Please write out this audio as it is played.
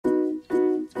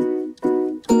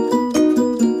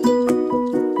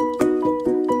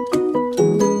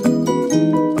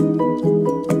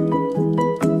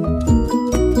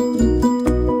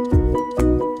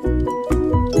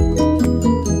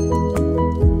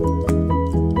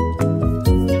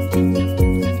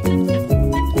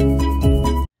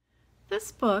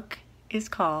book is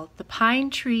called The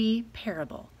Pine Tree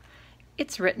Parable.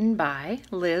 It's written by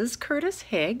Liz Curtis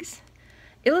Higgs,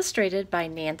 illustrated by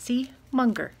Nancy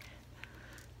Munger.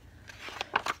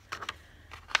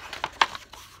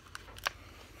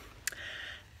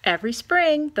 Every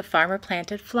spring, the farmer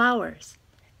planted flowers.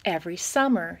 Every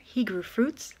summer, he grew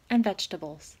fruits and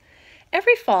vegetables.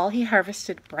 Every fall, he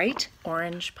harvested bright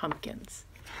orange pumpkins.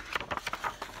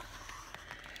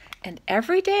 And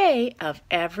every day of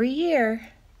every year,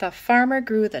 the farmer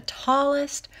grew the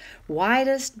tallest,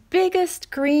 widest, biggest,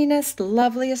 greenest,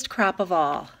 loveliest crop of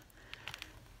all.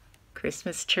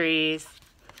 Christmas trees.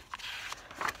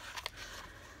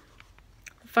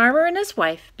 The farmer and his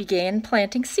wife began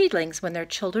planting seedlings when their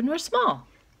children were small.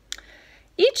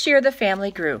 Each year the family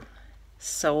grew.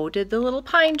 So did the little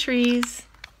pine trees.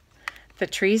 The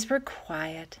trees were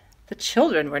quiet. The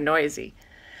children were noisy.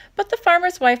 But the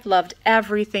farmer's wife loved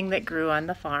everything that grew on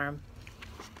the farm.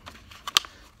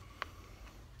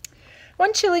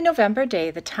 One chilly November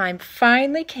day, the time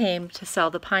finally came to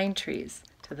sell the pine trees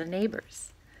to the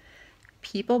neighbors.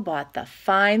 People bought the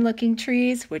fine-looking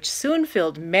trees, which soon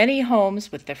filled many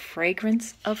homes with the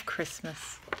fragrance of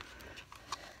Christmas.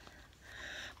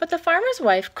 But the farmer's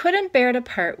wife couldn't bear to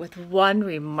part with one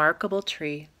remarkable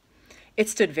tree. It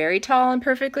stood very tall and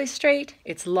perfectly straight.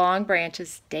 Its long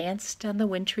branches danced on the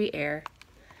wintry air.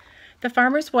 The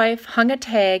farmer's wife hung a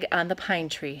tag on the pine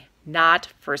tree, "Not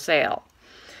for sale."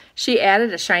 She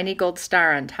added a shiny gold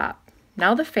star on top.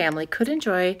 Now the family could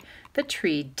enjoy the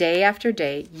tree day after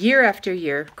day, year after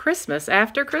year, Christmas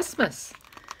after Christmas.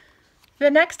 The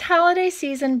next holiday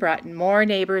season brought more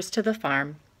neighbors to the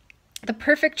farm. The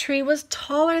perfect tree was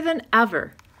taller than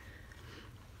ever.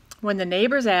 When the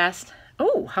neighbors asked,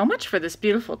 "Oh, how much for this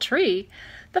beautiful tree?"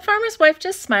 the farmer's wife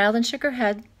just smiled and shook her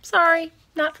head. "Sorry,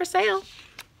 not for sale."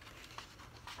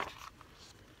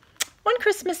 One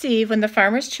Christmas Eve, when the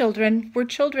farmer's children were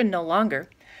children no longer,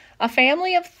 a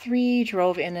family of 3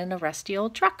 drove in a rusty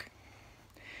old truck.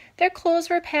 Their clothes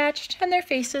were patched and their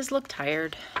faces looked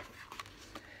tired.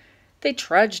 They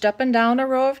trudged up and down a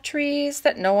row of trees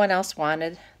that no one else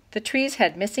wanted. The trees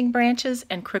had missing branches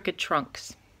and crooked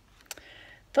trunks.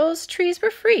 Those trees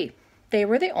were free. They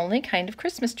were the only kind of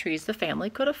Christmas trees the family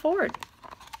could afford.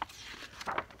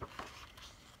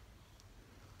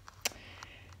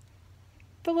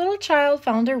 The little child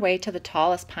found her way to the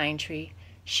tallest pine tree.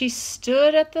 She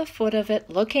stood at the foot of it,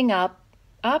 looking up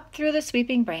through the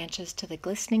sweeping branches to the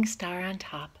glistening star on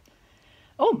top.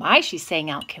 "Oh my," she sang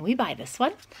out, "can we buy this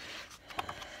one?"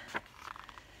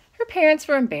 Her parents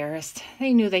were embarrassed.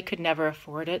 They knew they could never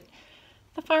afford it.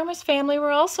 The farmer's family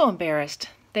were also embarrassed.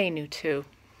 They knew too.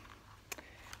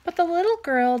 But the little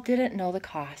girl didn't know the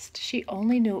cost. She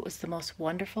only knew it was the most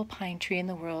wonderful pine tree in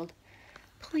the world.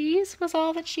 "Please," was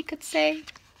all that she could say.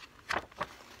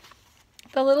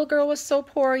 The little girl was so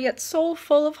poor, yet so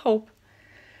full of hope.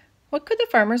 What could the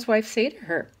farmer's wife say to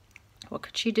her? What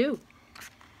could she do?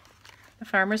 The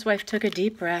farmer's wife took a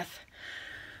deep breath.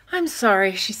 "I'm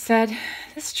sorry," she said.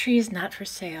 "This tree is not for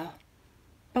sale,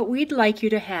 but we'd like you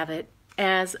to have it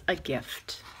as a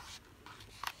gift."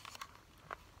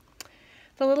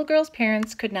 The little girl's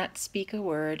parents could not speak a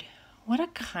word. What a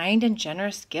kind and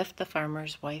generous gift, the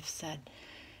farmer's wife said.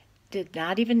 Did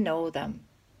not even know them.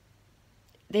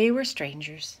 They were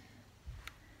strangers.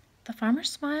 The farmer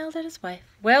smiled at his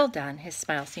wife. "Well done," his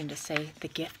smile seemed to say. "The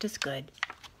gift is good."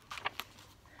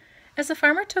 As the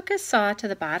farmer took his saw to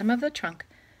the bottom of the trunk,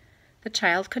 the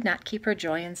child could not keep her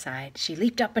joy inside. She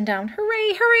leaped up and down.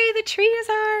 "Hooray, hooray, the tree is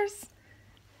ours!"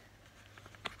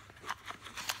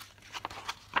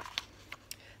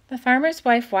 The farmer's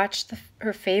wife watched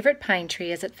her favorite pine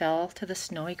tree as it fell to the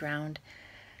snowy ground.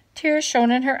 Tears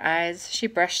shone in her eyes. She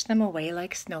brushed them away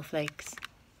like snowflakes.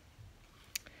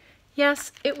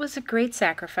 Yes, it was a great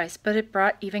sacrifice, but it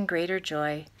brought even greater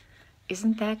joy.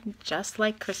 Isn't that just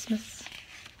like Christmas?